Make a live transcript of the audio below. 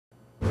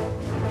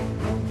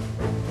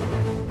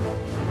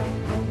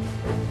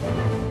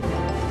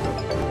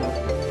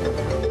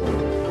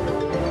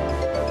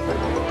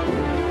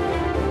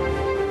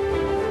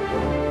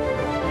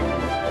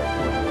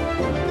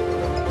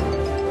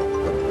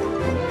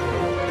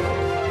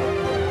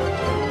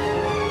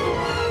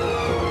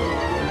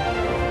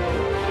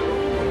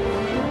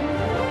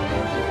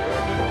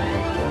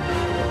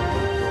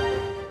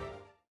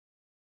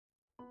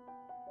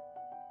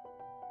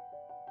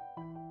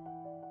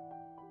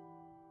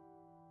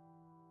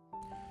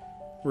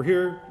We're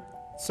here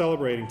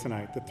celebrating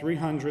tonight the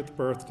 300th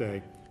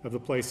birthday of the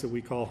place that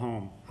we call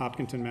home,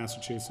 Hopkinton,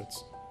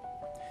 Massachusetts.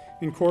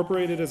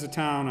 Incorporated as a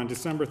town on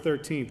December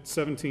 13,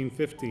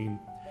 1715,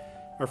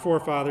 our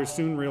forefathers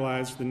soon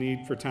realized the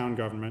need for town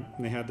government,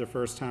 and they had their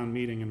first town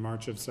meeting in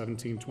March of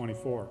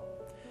 1724.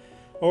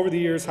 Over the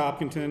years,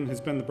 Hopkinton has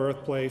been the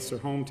birthplace or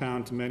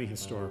hometown to many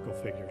historical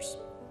figures.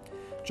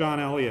 John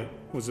Eliot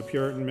was a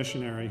Puritan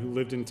missionary who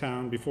lived in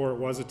town before it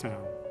was a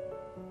town.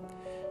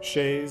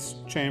 Shays,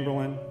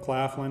 Chamberlain,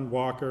 Claflin,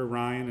 Walker,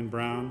 Ryan, and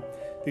Brown,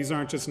 these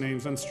aren't just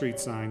names on street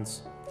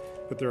signs,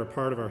 but they're a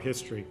part of our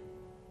history.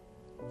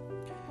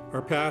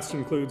 Our past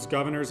includes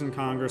governors and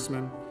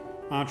congressmen,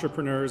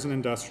 entrepreneurs and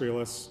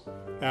industrialists,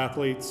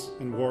 athletes,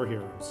 and war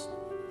heroes.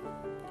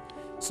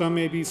 Some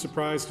may be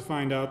surprised to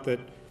find out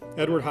that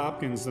Edward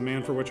Hopkins, the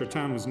man for which our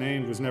town was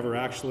named, was never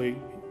actually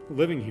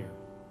living here.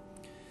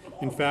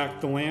 In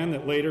fact, the land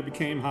that later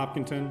became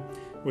Hopkinton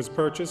was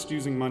purchased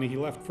using money he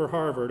left for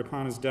Harvard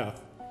upon his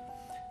death.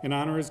 In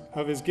honor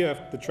of his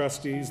gift, the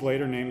trustees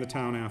later named the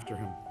town after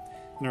him,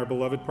 and our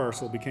beloved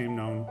parcel became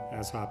known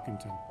as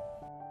Hopkinton.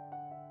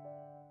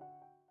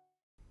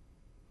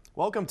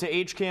 Welcome to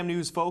HCAM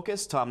News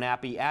Focus. Tom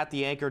Nappy at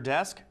the anchor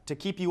desk to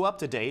keep you up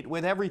to date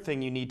with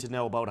everything you need to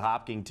know about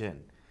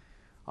Hopkinton.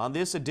 On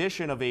this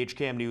edition of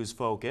HCAM News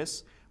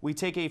Focus, we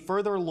take a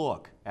further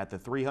look at the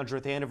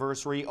 300th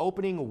anniversary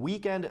opening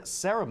weekend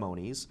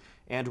ceremonies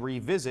and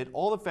revisit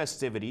all the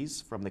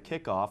festivities from the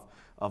kickoff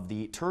of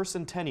the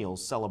tercentennial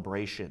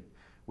celebration.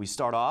 We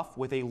start off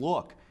with a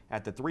look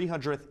at the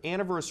 300th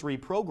anniversary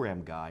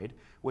program guide,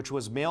 which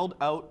was mailed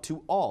out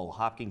to all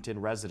Hopkinton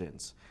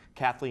residents.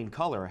 Kathleen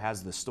Culler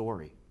has the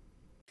story.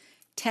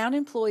 Town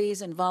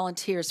employees and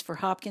volunteers for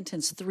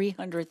Hopkinton's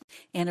 300th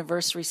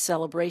Anniversary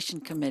Celebration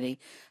Committee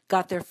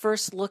got their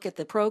first look at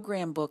the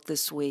program book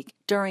this week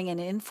during an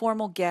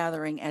informal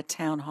gathering at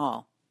Town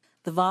Hall.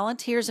 The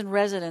volunteers and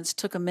residents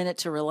took a minute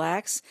to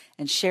relax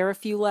and share a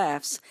few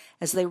laughs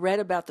as they read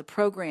about the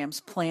programs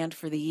planned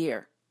for the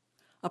year.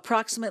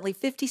 Approximately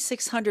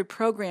 5,600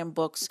 program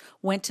books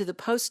went to the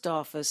post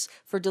office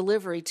for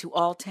delivery to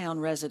all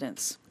town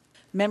residents.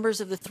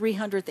 Members of the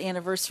 300th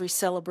Anniversary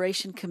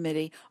Celebration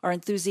Committee are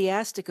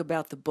enthusiastic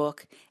about the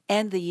book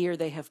and the year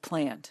they have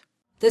planned.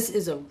 This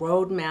is a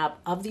roadmap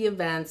of the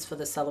events for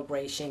the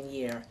celebration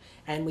year,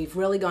 and we've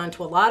really gone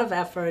to a lot of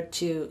effort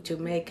to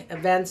make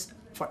events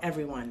for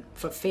everyone,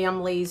 for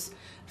families,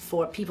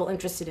 for people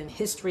interested in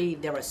history.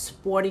 There are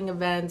sporting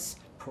events,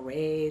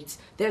 parades,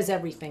 there's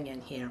everything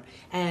in here.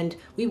 And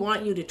we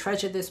want you to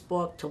treasure this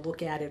book, to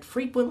look at it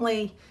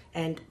frequently,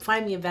 and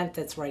find the event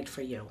that's right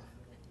for you.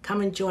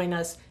 Come and join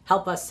us,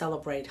 help us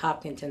celebrate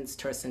Hopkinton's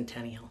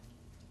tercentennial.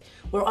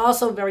 We're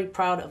also very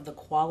proud of the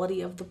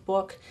quality of the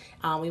book.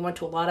 We went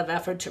to a lot of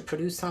effort to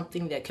produce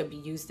something that could be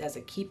used as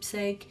a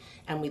keepsake,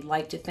 and we'd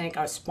like to thank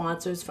our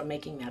sponsors for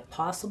making that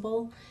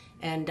possible.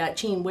 And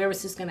Jean, where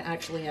is this going to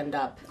actually end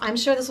up? I'm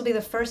sure this will be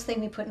the first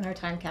thing we put in our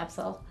time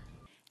capsule.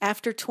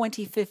 After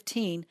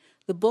 2015,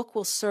 the book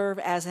will serve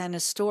as an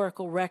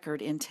historical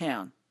record in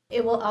town.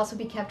 It will also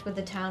be kept with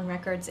the town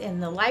records in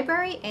the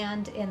library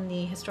and in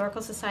the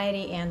Historical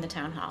Society and the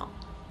Town Hall.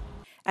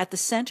 At the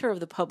center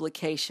of the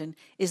publication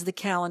is the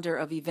calendar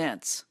of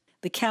events.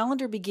 The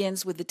calendar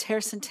begins with the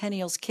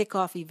tercentennial's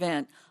kickoff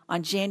event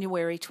on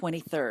January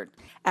 23rd.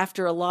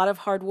 After a lot of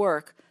hard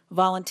work,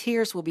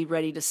 volunteers will be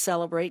ready to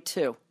celebrate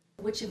too.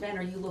 Which event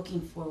are you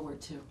looking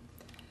forward to?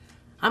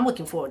 I'm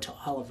looking forward to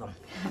all of them.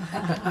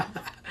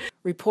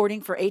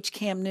 Reporting for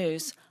HCAM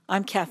News,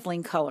 I'm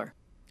Kathleen Culler.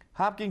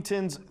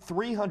 Hopkinton's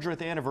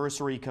 300th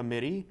Anniversary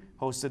Committee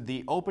hosted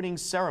the opening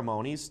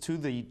ceremonies to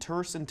the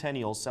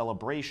tercentennial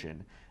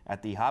celebration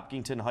at the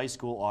Hopkinton High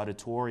School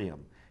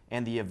auditorium,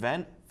 and the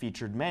event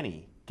featured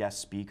many guest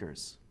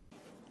speakers.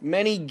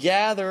 Many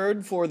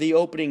gathered for the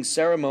opening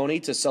ceremony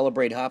to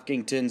celebrate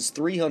Hopkinton's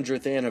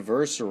 300th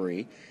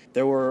anniversary.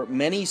 There were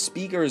many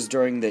speakers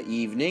during the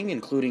evening,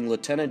 including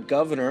Lieutenant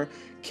Governor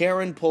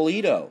Karen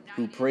Polito,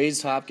 who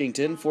praised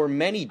Hopkinton for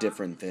many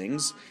different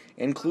things,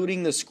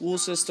 including the school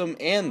system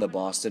and the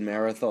Boston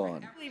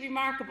Marathon. Really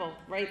remarkable,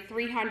 right?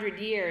 300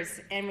 years.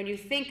 And when you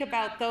think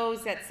about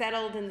those that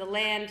settled in the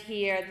land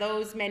here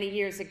those many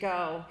years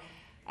ago,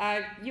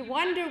 you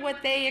wonder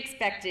what they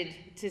expected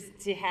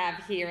to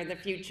have here in the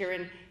future.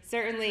 And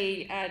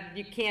certainly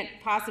you can't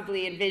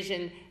possibly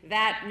envision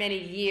that many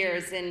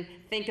years and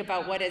think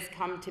about what has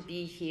come to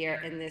be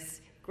here in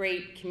this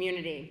great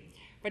community.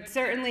 But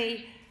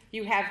certainly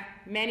you have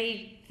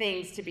many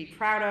things to be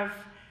proud of,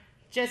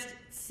 just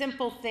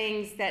simple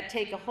things that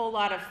take a whole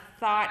lot of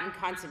thought and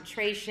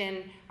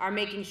concentration, are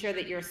making sure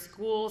that your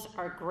schools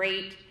are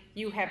great.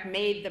 You have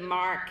made the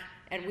mark,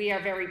 and we are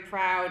very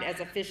proud as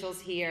officials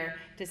here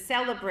to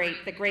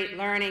celebrate the great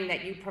learning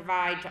that you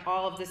provide to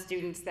all of the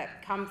students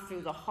that come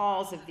through the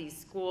halls of these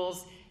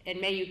schools,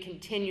 and may you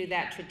continue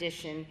that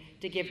tradition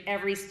to give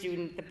every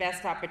student the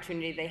best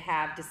opportunity they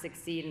have to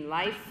succeed in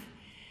life.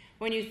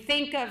 When you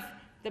think of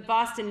the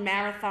Boston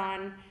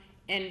Marathon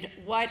and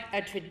what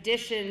a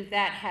tradition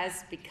that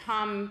has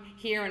become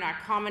here in our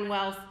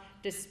Commonwealth,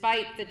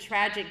 despite the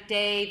tragic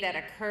day that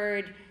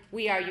occurred,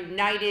 we are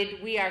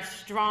united, we are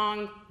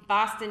strong,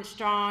 Boston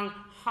strong,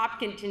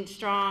 Hopkinton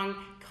strong,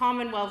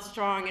 Commonwealth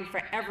strong, and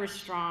forever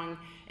strong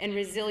and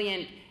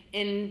resilient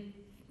in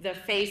the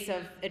face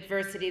of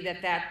adversity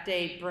that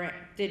day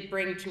did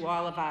bring to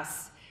all of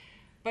us.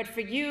 But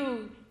for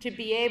you to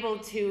be able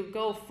to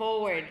go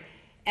forward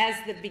as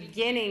the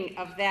beginning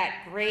of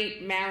that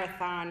great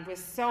marathon with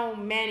so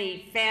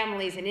many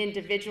families and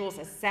individuals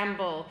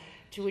assemble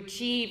to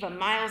achieve a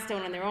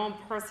milestone in their own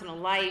personal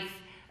life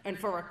and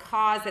for a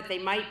cause that they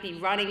might be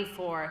running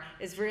for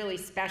is really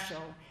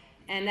special.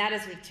 And that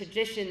is a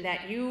tradition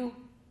that you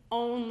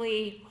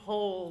only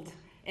hold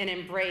and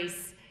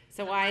embrace.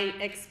 So I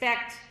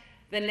expect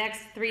the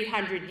next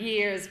 300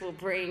 years will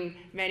bring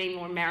many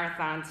more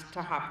marathons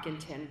to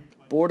Hopkinton.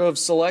 Board of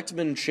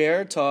Selectmen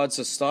Chair Todd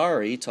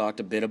Sestari talked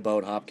a bit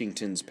about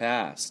Hopkinton's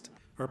past.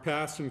 Our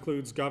past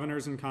includes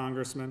governors and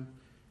congressmen,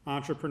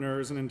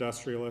 entrepreneurs and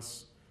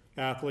industrialists,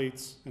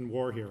 athletes, and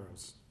war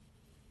heroes.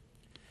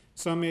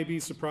 Some may be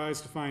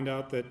surprised to find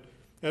out that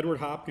Edward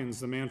Hopkins,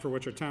 the man for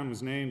which our town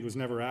was named, was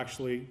never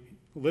actually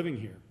living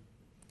here.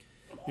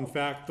 In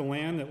fact, the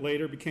land that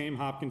later became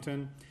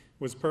Hopkinton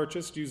was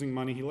purchased using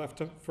money he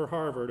left for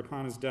Harvard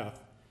upon his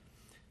death.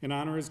 In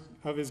honor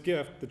of his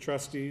gift, the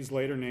trustees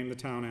later named the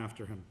town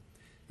after him,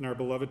 and our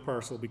beloved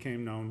parcel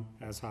became known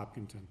as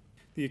Hopkinton.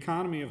 The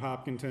economy of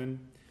Hopkinton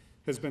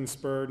has been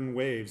spurred in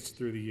waves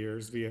through the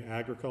years via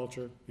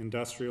agriculture,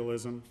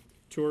 industrialism,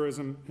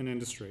 tourism, and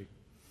industry.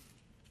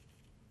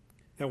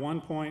 At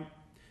one point,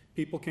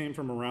 people came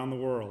from around the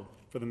world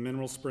for the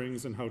mineral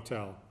springs and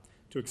hotel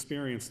to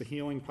experience the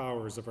healing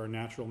powers of our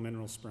natural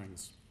mineral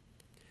springs.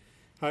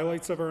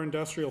 Highlights of our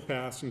industrial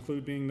past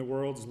include being the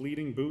world's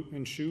leading boot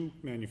and shoe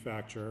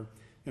manufacturer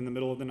in the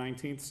middle of the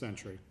 19th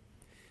century.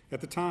 At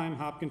the time,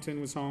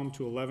 Hopkinton was home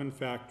to 11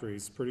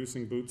 factories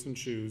producing boots and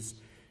shoes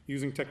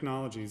using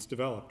technologies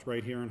developed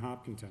right here in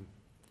Hopkinton.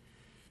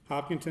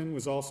 Hopkinton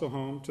was also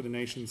home to the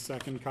nation's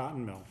second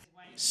cotton mill.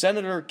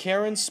 Senator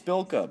Karen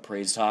Spilka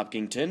praised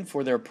Hopkinton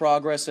for their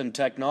progress in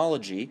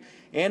technology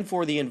and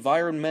for the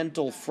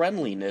environmental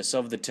friendliness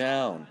of the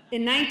town.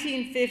 In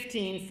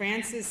 1915,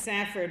 Frances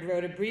Safford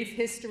wrote a brief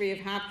history of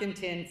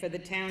Hopkinton for the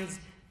town's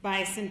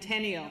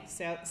bicentennial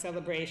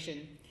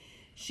celebration.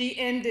 She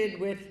ended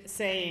with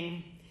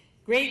saying,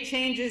 "Great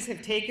changes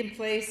have taken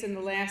place in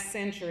the last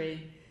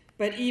century,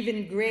 but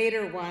even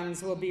greater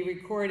ones will be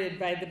recorded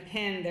by the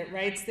pen that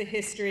writes the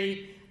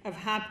history of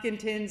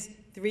Hopkinton's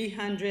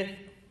 300th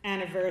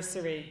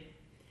anniversary."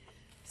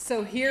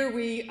 So here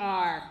we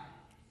are,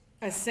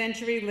 a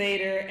century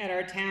later at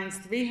our town's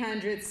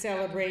 300th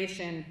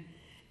celebration,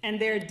 and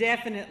there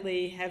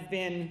definitely have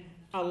been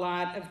a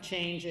lot of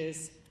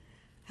changes.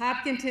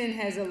 Hopkinton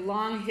has a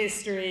long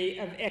history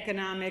of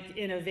economic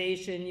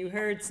innovation. You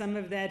heard some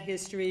of that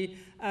history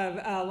of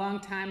a long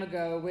time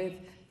ago with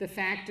the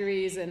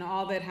factories and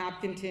all that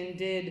Hopkinton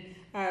did,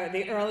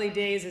 the early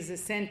days as a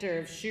center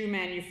of shoe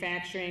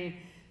manufacturing,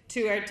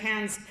 to our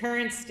town's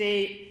current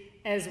state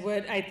as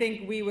what I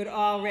think we would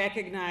all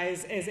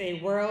recognize as a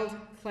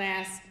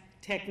world-class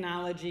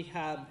technology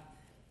hub.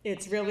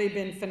 It's really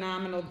been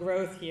phenomenal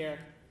growth here.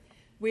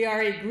 We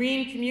are a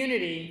green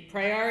community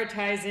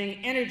prioritizing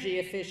energy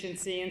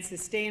efficiency and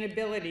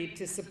sustainability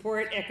to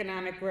support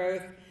economic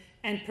growth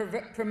and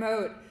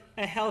promote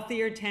a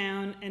healthier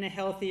town and a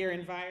healthier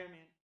environment.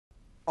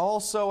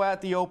 Also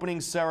at the opening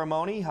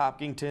ceremony,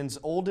 Hopkinton's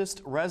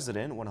oldest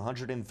resident,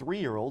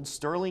 103-year-old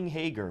Sterling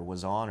Hager,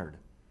 was honored.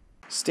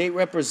 State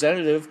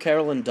Representative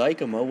Carolyn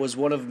Dykema was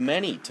one of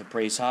many to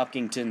praise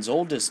Hopkinton's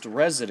oldest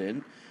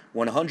resident,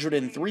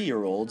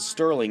 103-year-old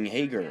Sterling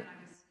Hager.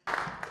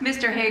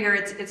 Mr. Hager,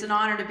 it's an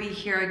honor to be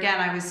here again.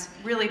 I was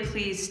really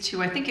pleased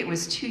to, I think it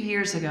was 2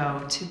 years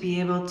ago, to be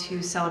able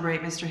to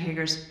celebrate Mr.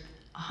 Hager's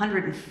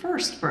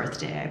 101st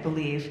birthday, I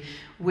believe,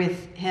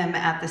 with him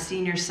at the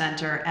Senior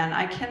Center. And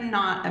I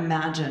cannot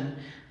imagine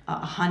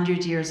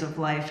 100 years of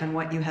life and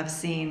what you have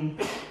seen.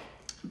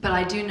 But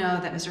I do know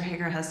that Mr.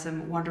 Hager has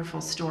some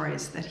wonderful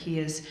stories that he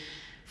is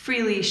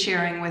freely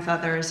sharing with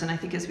others. And I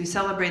think as we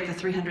celebrate the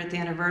 300th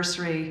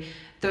anniversary,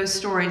 those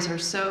stories are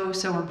so,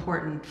 so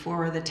important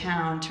for the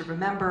town to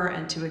remember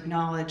and to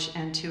acknowledge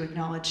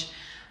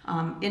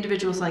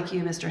individuals like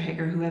you, Mr.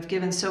 Hager, who have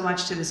given so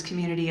much to this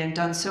community and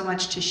done so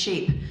much to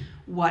shape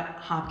what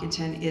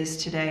Hopkinton is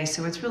today.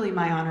 So it's really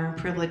my honor and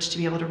privilege to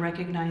be able to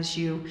recognize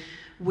you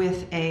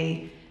with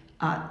a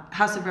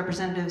House of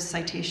Representatives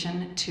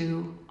citation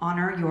to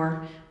honor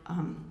your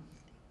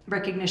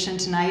recognition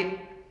tonight.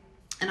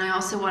 And I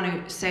also want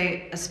to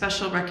say a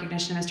special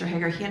recognition to Mr.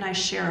 Hager. He and I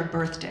share a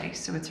birthday,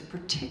 so it's a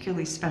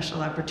particularly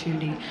special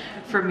opportunity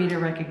for me to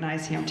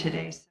recognize him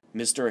today.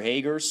 Mr.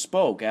 Hager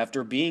spoke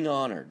after being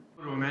honored.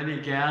 There are many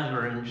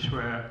gatherings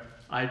where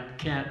I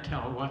can't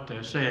tell what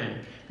they're saying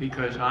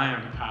because I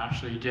am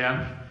partially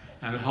deaf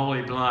and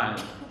wholly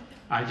blind.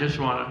 I just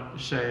want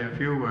to say a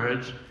few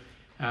words.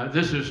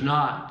 This is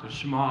not the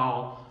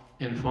small,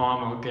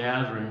 informal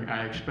gathering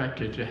I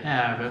expected to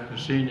have at the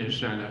Senior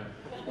Center,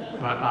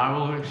 but I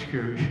will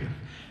excuse you.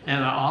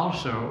 And I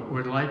also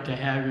would like to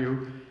have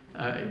you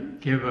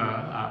give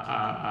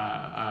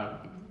a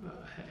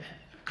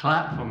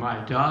clap for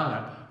my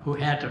daughter, who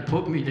had to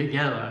put me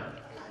together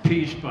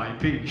piece by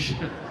piece.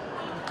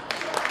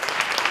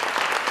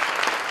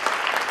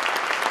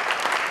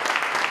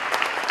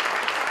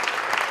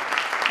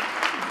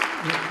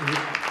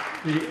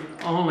 The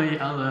only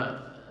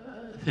other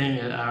thing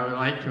that I would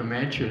like to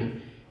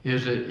mention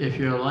is that if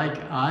you're like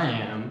I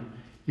am,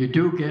 you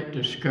do get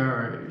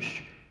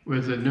discouraged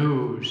with the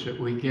news that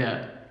we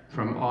get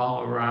from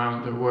all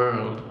around the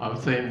world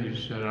of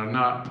things that are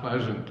not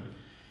pleasant.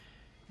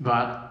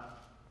 But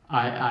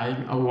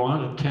I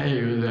want to tell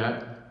you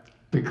that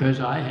because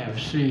I have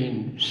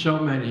seen so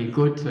many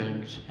good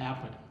things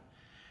happen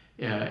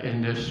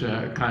in this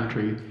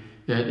country,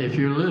 that if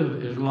you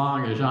live as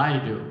long as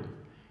I do,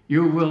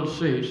 you will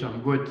see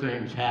some good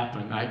things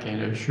happen, I can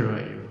assure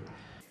you.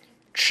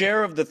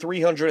 Chair of the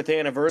 300th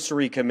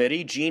Anniversary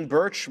Committee, Gene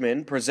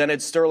Birchman,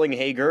 presented Sterling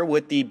Hager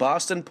with the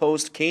Boston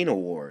Post Cane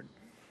Award.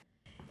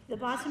 The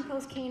Boston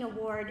Post Cane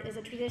Award is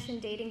a tradition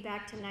dating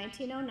back to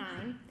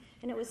 1909,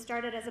 and it was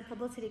started as a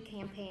publicity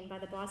campaign by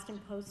the Boston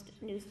Post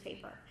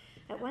newspaper.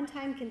 At one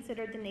time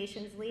considered the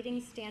nation's leading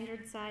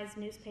standard-sized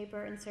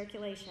newspaper in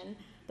circulation,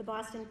 the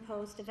Boston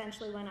Post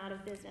eventually went out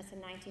of business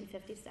in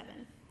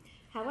 1957.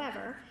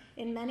 However,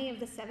 in many of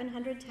the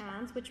 700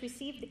 towns which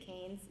received the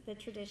canes, the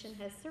tradition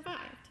has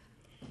survived.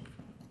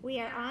 We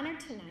are honored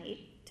tonight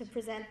to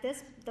present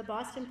the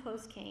Boston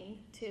Post cane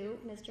to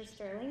Mr.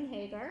 Sterling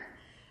Hager,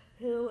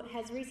 who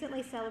has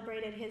recently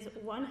celebrated his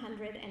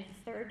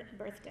 103rd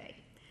birthday.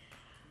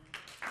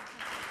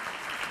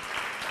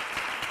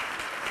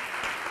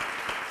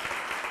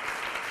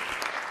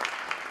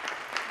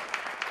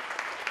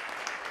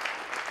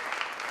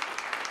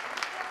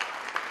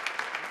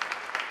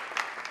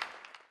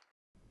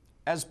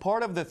 As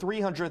part of the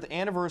 300th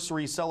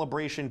anniversary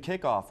celebration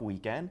kickoff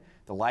weekend,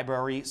 the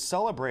library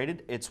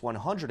celebrated its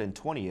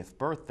 120th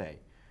birthday.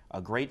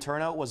 A great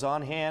turnout was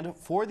on hand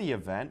for the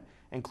event,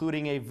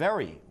 including a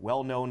very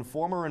well-known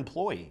former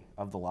employee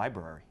of the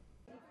library.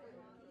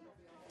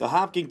 The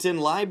Hopkinton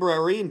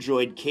Library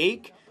enjoyed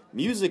cake,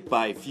 music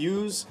by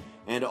Fuse,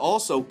 and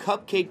also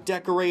cupcake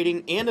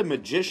decorating and a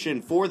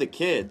magician for the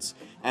kids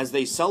as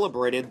they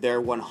celebrated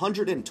their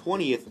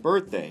 120th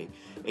birthday.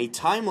 A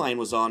timeline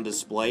was on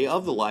display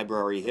of the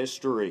library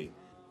history.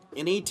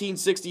 In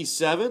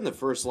 1867, the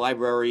first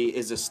library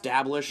is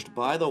established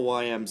by the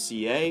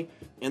YMCA,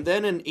 and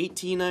then in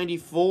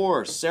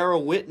 1894, Sarah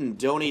Whitten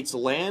donates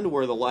land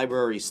where the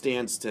library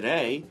stands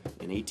today.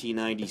 In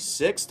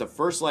 1896, the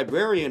first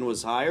librarian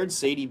was hired,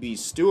 Sadie B.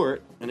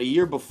 Stewart, and a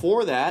year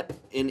before that,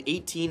 in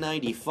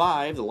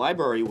 1895, the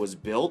library was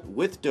built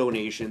with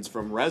donations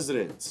from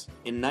residents.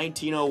 In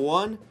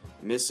 1901,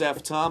 Miss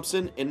F.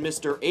 Thompson and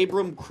Mr.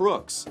 Abram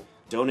Crooks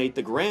donate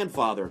the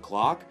grandfather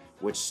clock,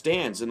 which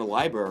stands in the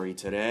library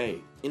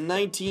today. In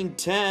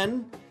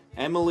 1910,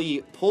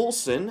 Emily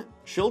Poulsen,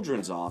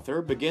 children's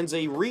author, begins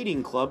a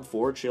reading club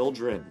for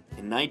children.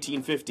 In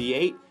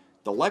 1958,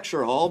 the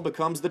lecture hall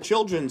becomes the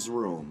children's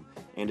room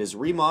and is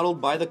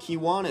remodeled by the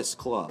Kiwanis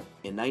Club.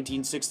 In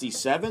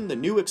 1967, the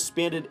new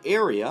expanded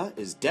area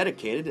is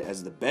dedicated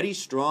as the Betty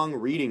Strong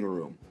Reading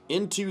Room.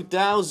 In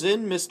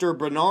 2000, Mr.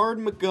 Bernard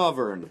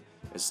McGovern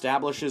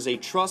establishes a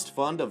trust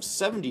fund of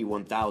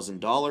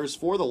 $71,000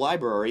 for the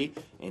library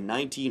in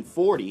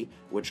 1940,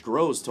 which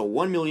grows to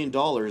 $1 million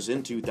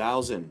in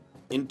 2000.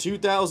 In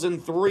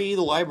 2003,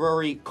 the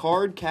library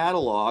card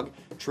catalog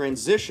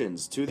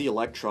transitions to the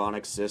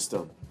electronic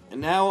system. And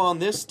now on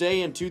this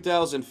day in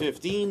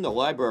 2015, the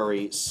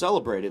library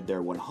celebrated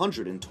their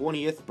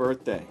 120th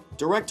birthday.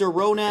 Director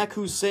Ronak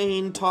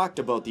Hussain talked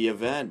about the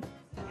event.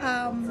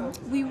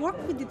 We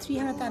worked with the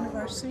 300th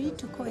anniversary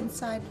to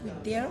coincide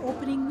with their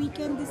opening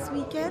weekend this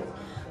weekend.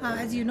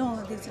 As you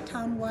know, there's a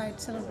town-wide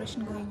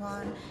celebration going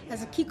on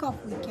as a kickoff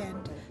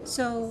weekend.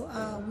 So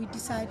we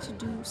decided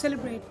to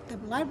celebrate the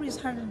library's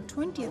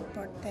 120th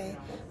birthday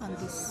on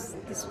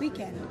this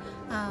weekend.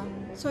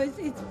 So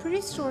it's pretty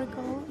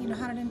historical.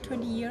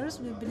 120 years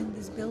we've been in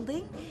this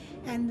building,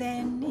 and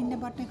then in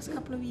about next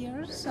couple of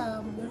years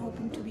we're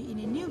hoping to be in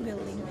a new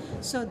building.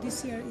 So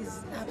this year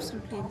is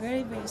absolutely a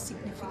very, very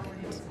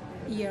significant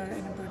year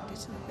and a birthday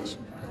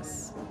celebration for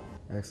us.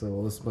 Excellent.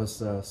 Well, this must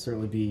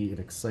certainly be an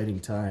exciting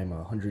time.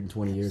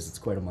 120 years, it's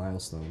quite a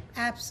milestone.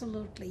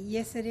 Absolutely.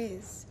 Yes, it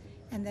is.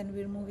 And then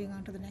we're moving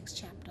on to the next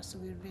chapter, so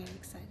we're very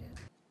excited.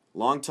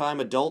 Longtime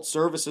adult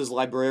services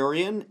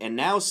librarian and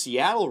now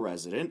Seattle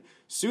resident,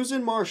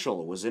 Susan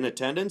Marshall was in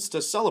attendance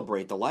to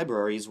celebrate the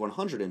library's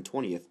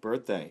 120th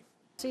birthday.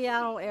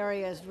 Seattle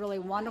area is really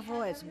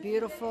wonderful. It's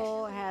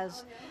beautiful. It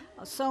has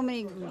so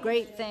many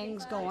great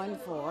things going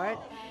for it.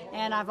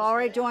 And I've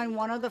already joined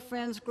one of the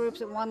friends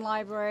groups at one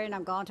library, and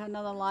I've gone to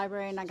another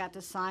library, and I got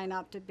to sign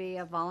up to be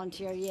a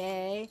volunteer.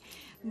 Yay.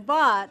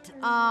 But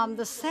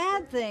the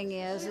sad thing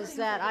is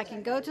that I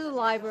can go to the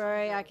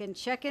library, I can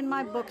check in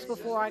my books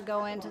before I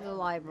go into the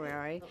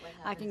library,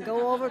 I can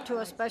go over to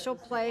a special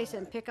place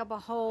and pick up a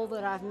hole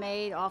that I've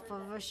made off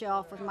of a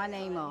shelf with my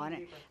name on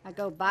it. I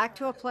go back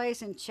to a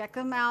place and check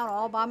them out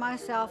all by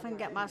myself and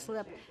get my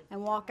slip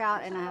and walk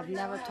out, and I have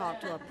never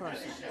talked to a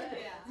person.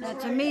 Now,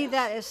 to me,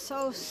 that is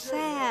so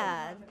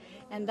sad.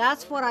 And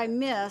that's what I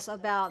miss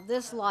about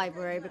this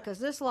library, because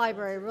this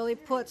library really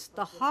puts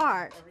the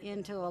heart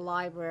into a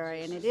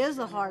library, and it is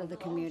the heart of the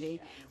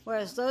community,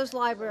 whereas those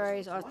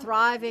libraries are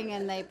thriving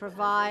and they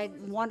provide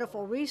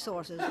wonderful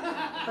resources,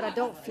 but I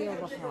don't feel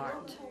the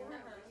heart.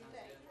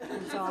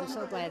 And so I'm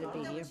so glad to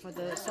be here for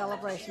the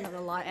celebration of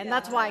the library. And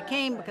that's why I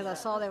came, because I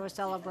saw they were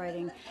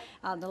celebrating,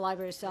 the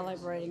library is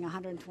celebrating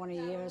 120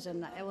 years,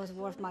 and it was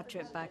worth my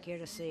trip back here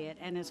to see it,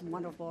 and it's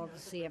wonderful to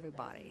see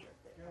everybody.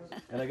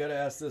 And I got to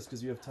ask this,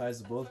 because you have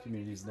ties to both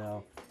communities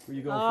now. Who are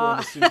you going for in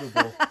the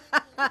Super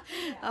Bowl?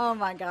 Oh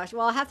my gosh.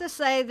 Well, I have to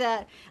say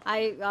that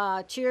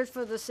I cheered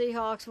for the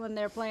Seahawks when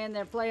they're playing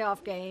their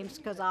playoff games,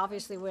 because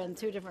obviously we're in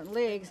two different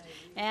leagues.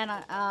 And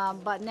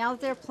but now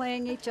that they're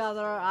playing each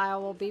other, I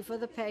will be for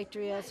the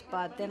Patriots,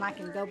 but then I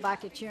can go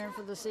back to cheering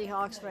for the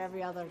Seahawks for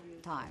every other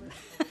time.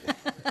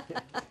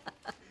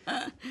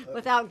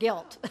 Without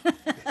guilt.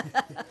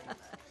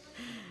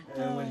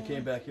 And when you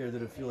came back here,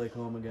 did it feel like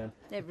home again?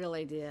 It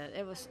really did.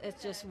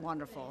 It's just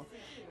wonderful.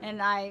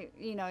 And I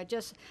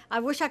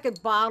wish I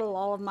could bottle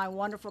all of my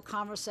wonderful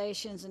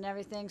conversations and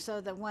everything, so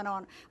that when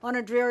on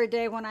a dreary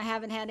day when I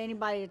haven't had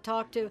anybody to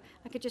talk to,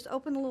 I could just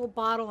open a little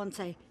bottle and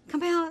say,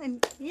 come out,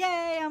 and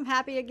yay, I'm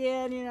happy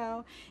again,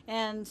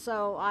 And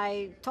so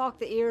I talk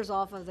the ears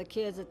off of the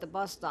kids at the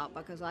bus stop,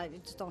 because I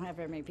just don't have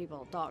very many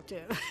people to talk to.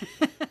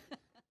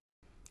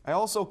 I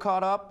also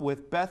caught up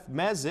with Beth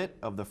Mezit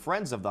of the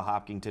Friends of the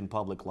Hopkinton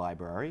Public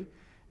Library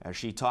as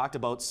she talked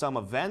about some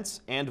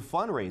events and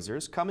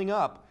fundraisers coming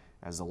up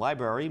as the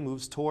library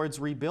moves towards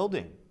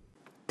rebuilding.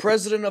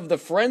 President of the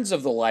Friends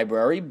of the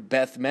Library,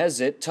 Beth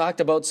Mezit,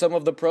 talked about some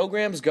of the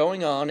programs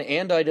going on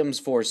and items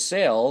for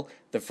sale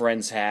the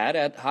Friends had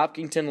at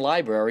Hopkinton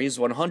Library's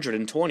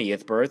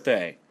 120th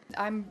birthday.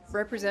 I'm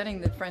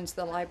representing the Friends of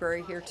the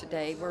Library here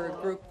today. We're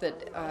a group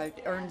that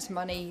earns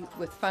money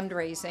with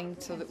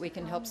fundraising so that we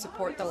can help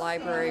support the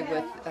library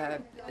with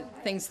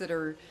things that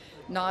are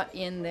not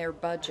in their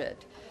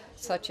budget,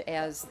 such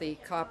as the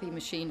copy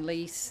machine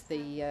lease,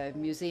 the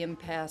museum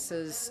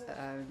passes,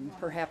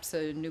 perhaps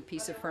a new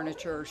piece of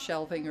furniture or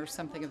shelving or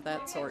something of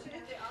that sort.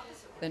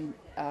 Then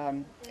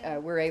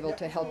we're able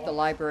to help the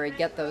library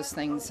get those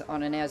things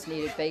on an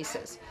as-needed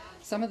basis.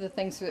 Some of the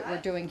things that we're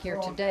doing here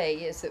today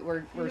is that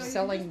we're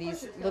selling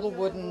these little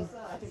wooden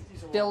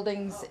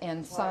buildings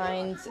and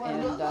signs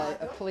and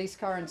a police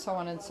car and so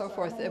on and so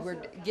forth that were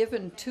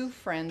given to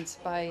Friends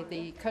by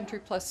the Country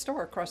Plus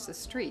store across the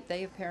street.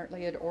 They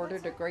apparently had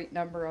ordered a great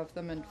number of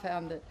them and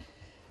found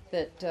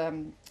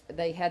that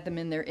they had them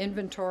in their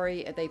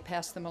inventory, and they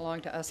passed them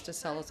along to us to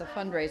sell as a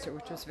fundraiser,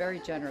 which was very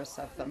generous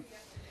of them.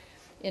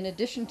 In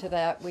addition to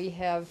that, we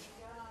have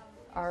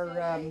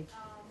our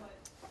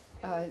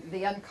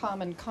The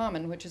Uncommon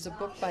Common, which is a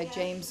book by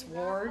James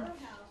Ward.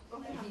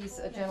 He's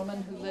a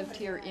gentleman who lived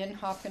here in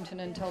Hopkinton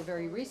until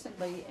very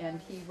recently,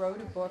 and he wrote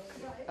a book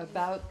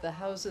about the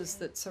houses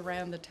that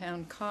surround the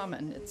town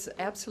common. It's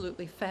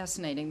absolutely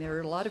fascinating. There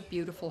are a lot of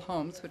beautiful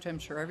homes, which I'm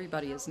sure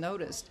everybody has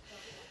noticed,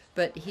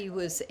 but he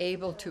was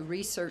able to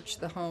research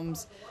the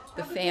homes,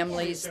 the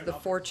families, the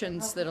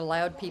fortunes that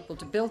allowed people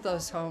to build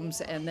those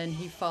homes, and then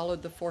he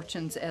followed the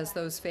fortunes as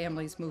those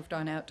families moved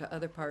on out to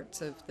other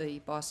parts of the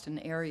Boston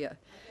area.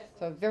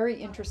 So a very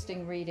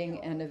interesting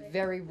reading and a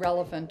very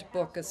relevant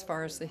book as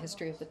far as the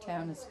history of the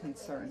town is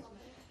concerned.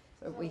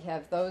 So we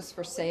have those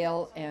for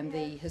sale, and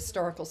the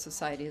Historical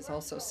Society is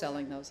also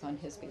selling those on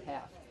his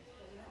behalf.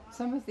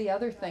 Some of the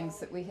other things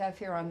that we have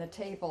here on the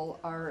table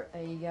are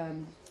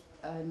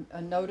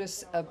a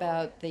notice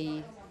about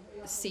the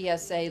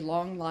CSA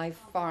Long Life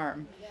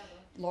Farm.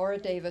 Laura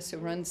Davis, who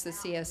runs the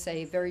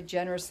CSA, very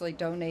generously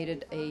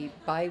donated a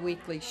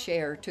bi-weekly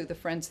share to the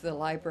Friends of the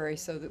Library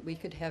so that we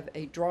could have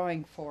a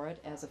drawing for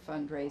it as a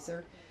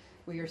fundraiser.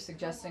 We are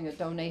suggesting a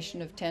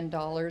donation of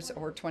 $10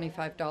 or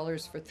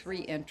 $25 for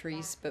 3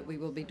 entries, but we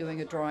will be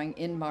doing a drawing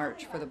in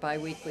March for the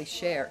bi-weekly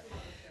share.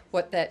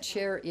 What that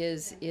share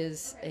is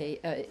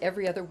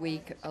every other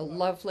week, a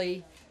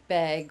lovely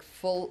bag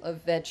full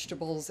of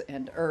vegetables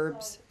and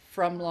herbs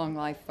from Long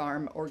Life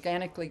Farm,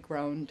 organically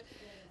grown,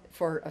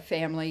 for a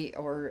family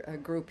or a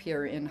group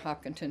here in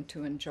Hopkinton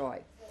to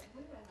enjoy.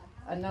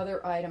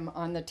 Another item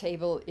on the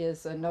table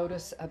is a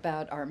notice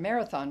about our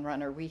marathon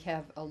runner. We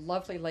have a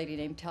lovely lady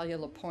named Talia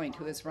LaPointe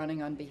who is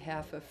running on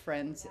behalf of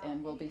Friends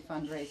and will be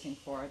fundraising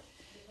for it.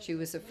 She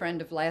was a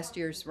friend of last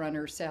year's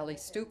runner, Sally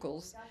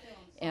Stukels,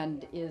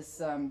 and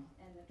is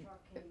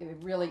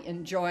really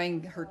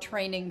enjoying her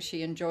training.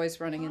 She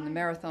enjoys running in the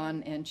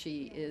marathon, and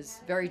she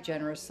is very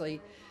generously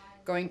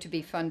going to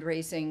be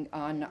fundraising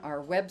on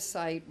our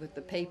website with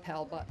the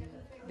PayPal button.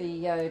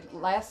 The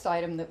last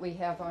item that we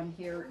have on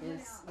here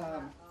is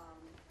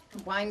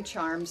wine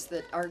charms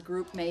that our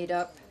group made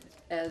up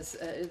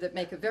that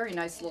make a very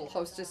nice little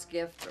hostess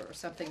gift or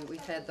something.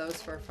 We've had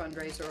those for a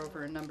fundraiser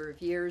over a number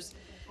of years.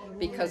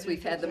 Because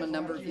we've had them a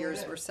number of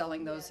years, we're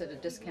selling those at a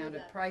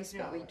discounted price,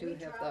 but we do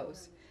have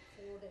those.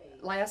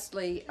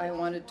 Lastly, I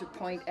wanted to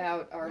point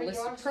out our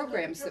list of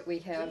programs that we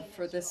have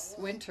for this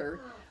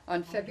winter.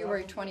 On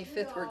February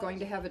 25th, we're going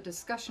to have a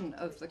discussion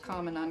of The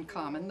Common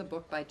Uncommon, the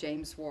book by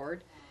James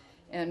Ward,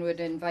 and would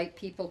invite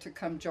people to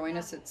come join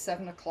us at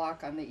 7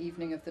 o'clock on the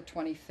evening of the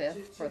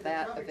 25th for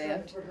that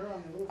event.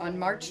 On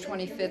March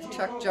 25th,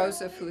 Chuck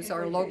Joseph, who's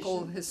our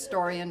local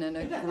historian and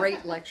a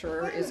great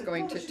lecturer, is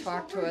going to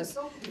talk to us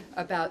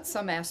about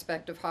some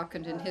aspect of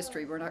Hopkinton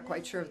history. We're not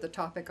quite sure of the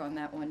topic on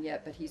that one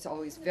yet, but he's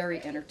always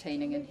very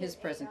entertaining in his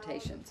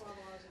presentations.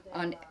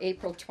 On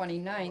April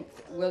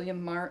 29th,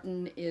 William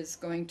Martin is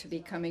going to be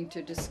coming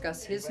to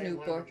discuss his new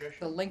book,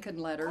 The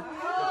Lincoln Letter.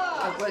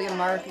 William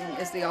Martin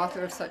is the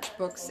author of such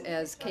books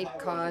as Cape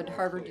Cod,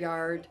 Harvard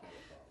Yard,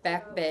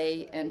 Back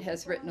Bay, and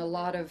has written a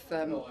lot of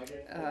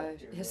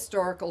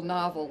historical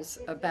novels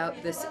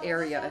about this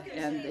area.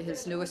 And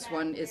his newest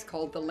one is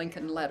called The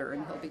Lincoln Letter,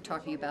 and he'll be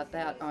talking about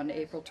that on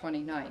April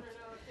 29th.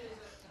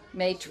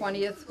 May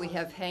 20th, we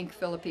have Hank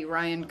Philippi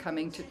Ryan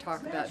coming to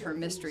talk about her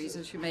mysteries.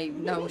 As you may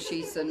know,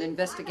 she's an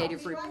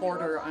investigative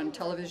reporter on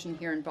television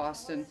here in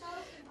Boston,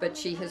 but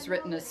she has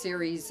written a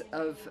series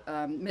of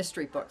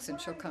mystery books, and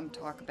she'll come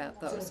talk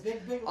about those.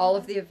 All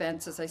of the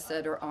events, as I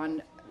said, are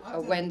on a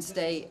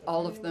Wednesday.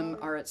 All of them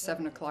are at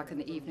 7 o'clock in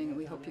the evening, and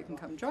we hope you can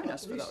come join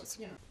us for those.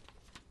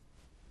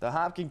 The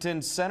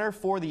Hopkinton Center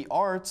for the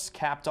Arts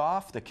capped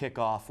off the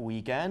kickoff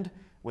weekend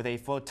with a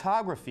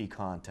photography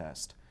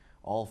contest.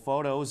 All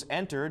photos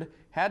entered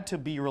had to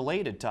be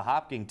related to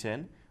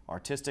Hopkinton.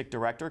 Artistic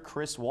Director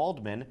Chris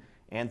Waldman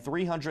and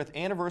 300th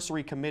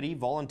Anniversary Committee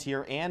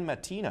volunteer Ann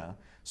Mattina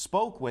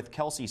spoke with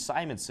Kelsey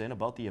Simonson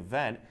about the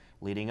event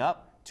leading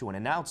up to an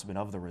announcement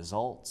of the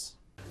results.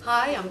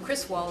 Hi, I'm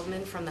Chris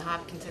Waldman from the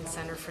Hopkinton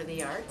Center for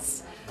the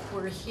Arts.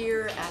 We're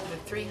here at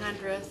the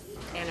 300th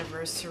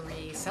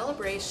Anniversary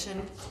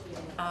Celebration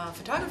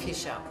photography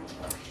show.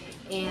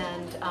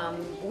 And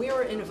we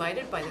were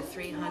invited by the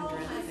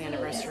 300th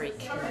Anniversary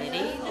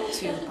Committee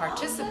to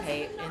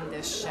participate in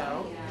this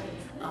show.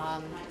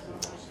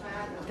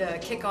 The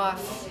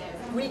kickoff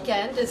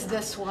weekend is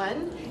this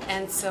one,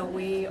 and so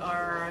we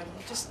are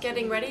just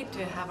getting ready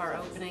to have our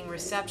opening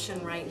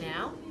reception right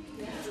now.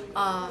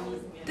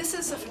 This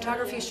is a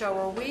photography show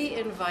where we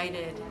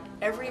invited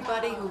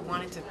everybody who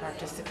wanted to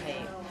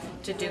participate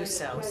to do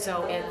so.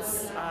 So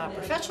it's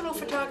professional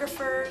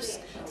photographers,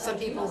 some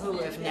people who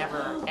have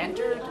never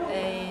entered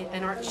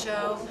an art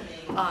show,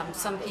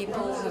 some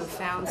people who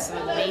found some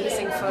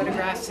amazing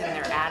photographs in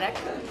their attic,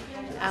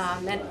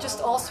 and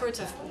just all sorts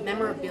of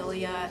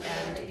memorabilia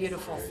and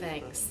beautiful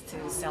things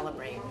to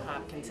celebrate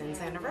Hopkinton's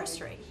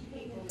anniversary.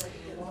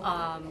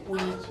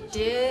 We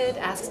did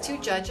ask 2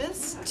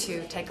 judges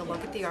to take a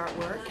look at the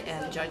artwork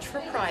and judge for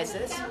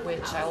prizes,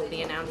 which I will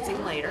be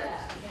announcing later.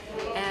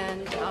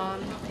 And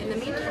in the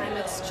meantime,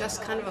 it's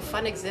just kind of a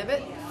fun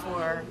exhibit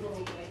for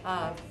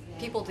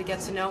people to get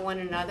to know one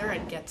another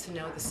and get to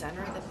know the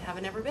center that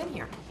haven't ever been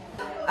here.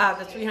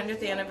 The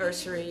 300th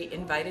anniversary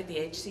invited the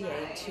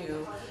HCA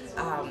to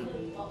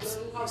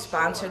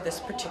sponsor this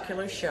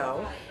particular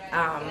show,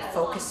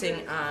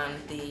 focusing on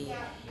the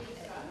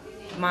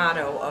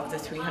motto of the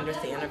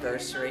 300th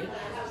anniversary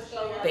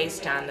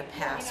based on the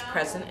past,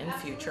 present, and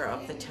future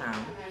of the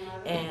town.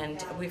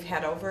 And we've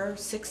had over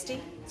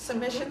 60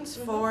 submissions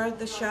for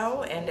the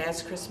show, and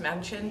as Chris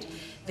mentioned,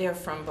 they're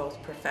from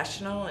both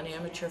professional and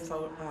amateur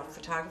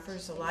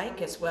photographers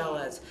alike, as well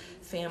as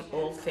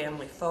old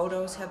family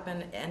photos have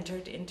been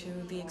entered into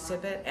the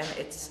exhibit, and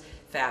it's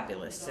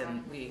fabulous,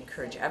 and we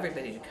encourage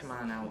everybody to come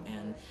on out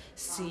and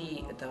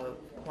see the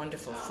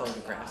wonderful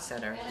photographs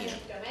that are here.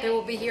 They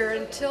will be here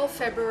until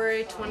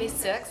February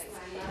 26th,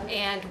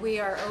 and we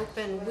are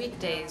open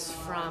weekdays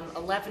from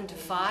 11 to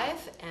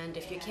 5, and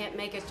if you can't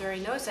make it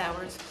during those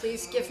hours,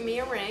 please give me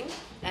a ring,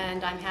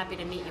 and I'm happy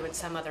to meet you at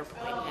some other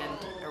point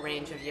and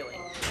arrange a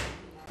viewing.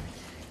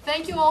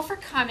 Thank you all for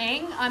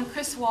coming. I'm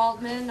Chris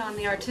Waldman. I'm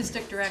the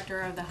Artistic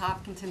Director of the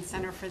Hopkinton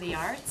Center for the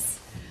Arts.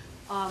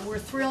 We're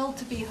thrilled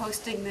to be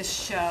hosting this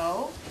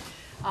show.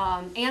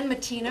 Ann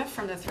Mattina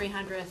from the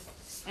 300th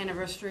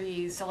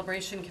Anniversary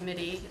Celebration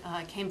Committee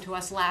came to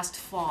us last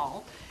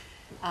fall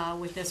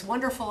with this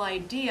wonderful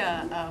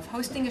idea of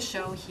hosting a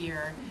show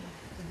here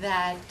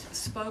that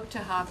spoke to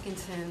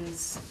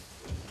Hopkinton's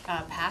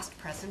past,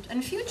 present,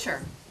 and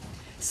future.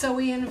 So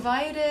we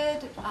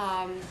invited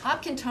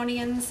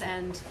Hopkintonians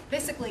and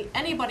basically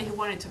anybody who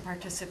wanted to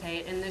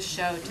participate in this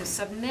show to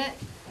submit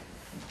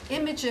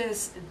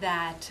images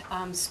that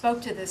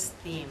spoke to this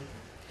theme.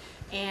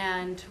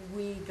 And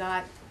we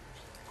got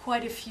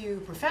quite a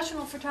few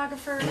professional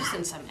photographers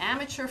and some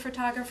amateur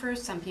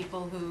photographers, some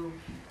people who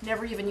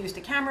never even used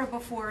a camera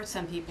before,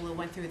 some people who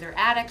went through their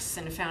attics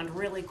and found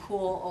really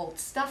cool old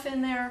stuff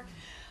in there.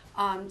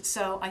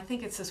 So I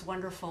think it's this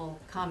wonderful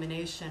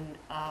combination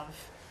of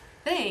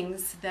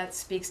things that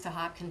speaks to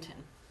Hopkinton.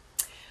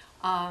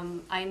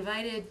 I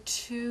invited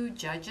two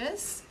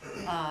judges,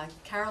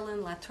 Carolyn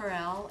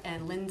Latourelle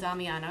and Lynn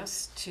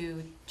Damianos,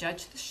 to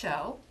judge the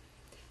show.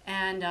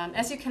 And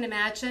as you can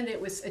imagine, it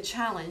was a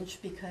challenge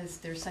because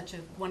there's such a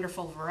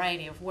wonderful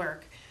variety of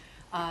work.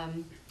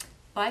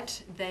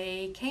 But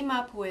they came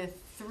up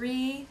with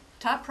 3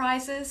 top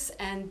prizes,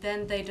 and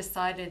then they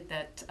decided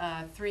that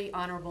 3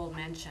 honorable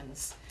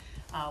mentions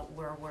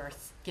were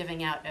worth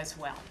giving out as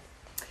well.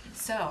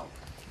 So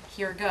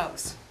here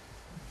goes.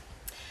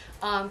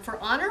 For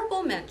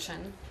honorable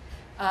mention,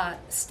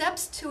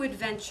 Steps to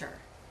Adventure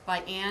by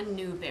Anne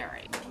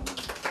Newberry.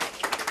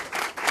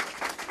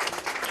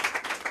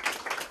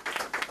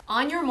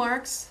 On Your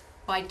Marks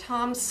by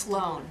Tom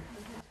Sloan,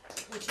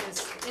 which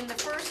is in the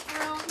first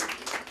room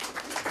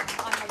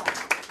on the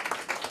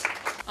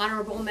left.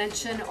 Honorable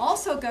mention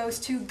also goes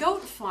to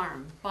Goat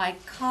Farm by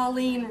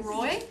Colleen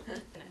Roy.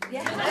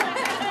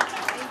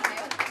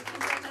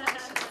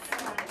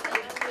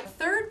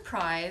 Third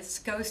prize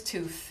goes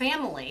to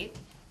Family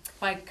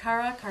by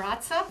Kara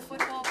Karatsa,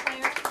 football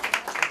player.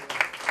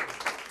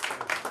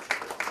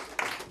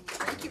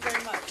 Thank you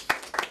very much.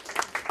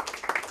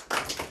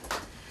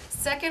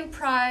 Second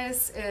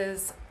prize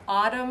is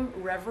Autumn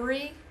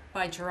Reverie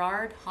by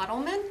Gerard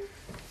Hottleman.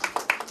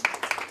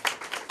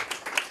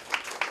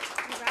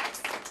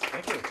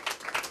 Thank you.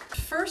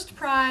 First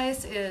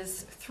prize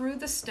is Through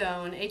the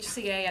Stone,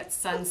 HCA at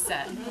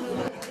Sunset. In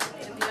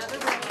the other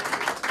room.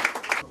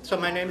 So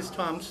my name is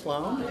Tom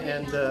Sloan,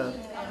 and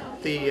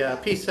the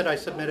piece that I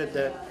submitted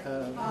that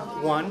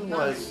won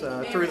was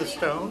Through the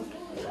Stone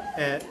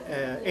at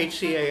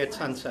HCA at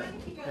Sunset.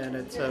 And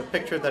it's a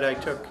picture that I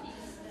took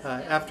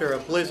after a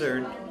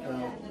blizzard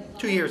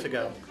 2 years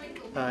ago,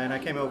 and I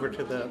came over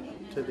to the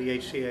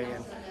HCA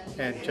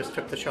and just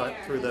took the shot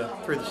through the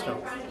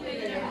stone.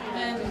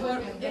 And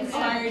what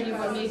inspired you?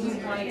 What made you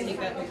want to take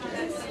that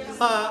picture?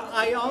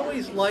 I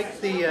always liked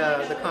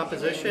the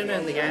composition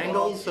and the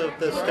angles of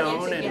the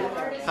stone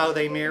and how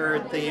they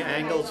mirrored the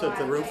angles of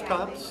the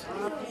rooftops.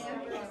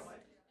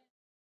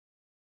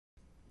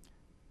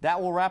 That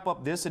will wrap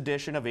up this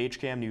edition of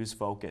HCAM News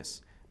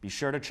Focus. Be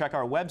sure to check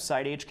our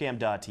website,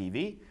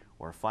 hcam.tv,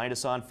 or find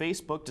us on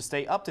Facebook to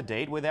stay up to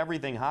date with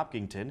everything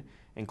Hopkinton,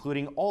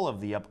 including all of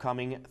the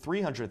upcoming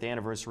 300th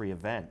anniversary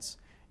events.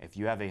 If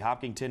you have a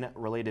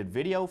Hopkinton-related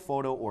video,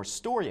 photo, or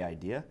story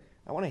idea,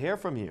 I want to hear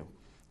from you.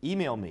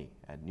 Email me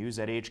at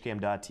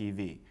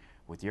news@hcam.tv.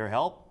 With your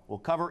help, we'll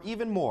cover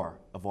even more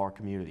of our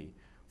community.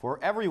 For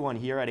everyone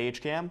here at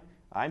HCAM,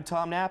 I'm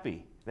Tom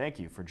Nappy. Thank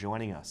you for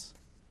joining us.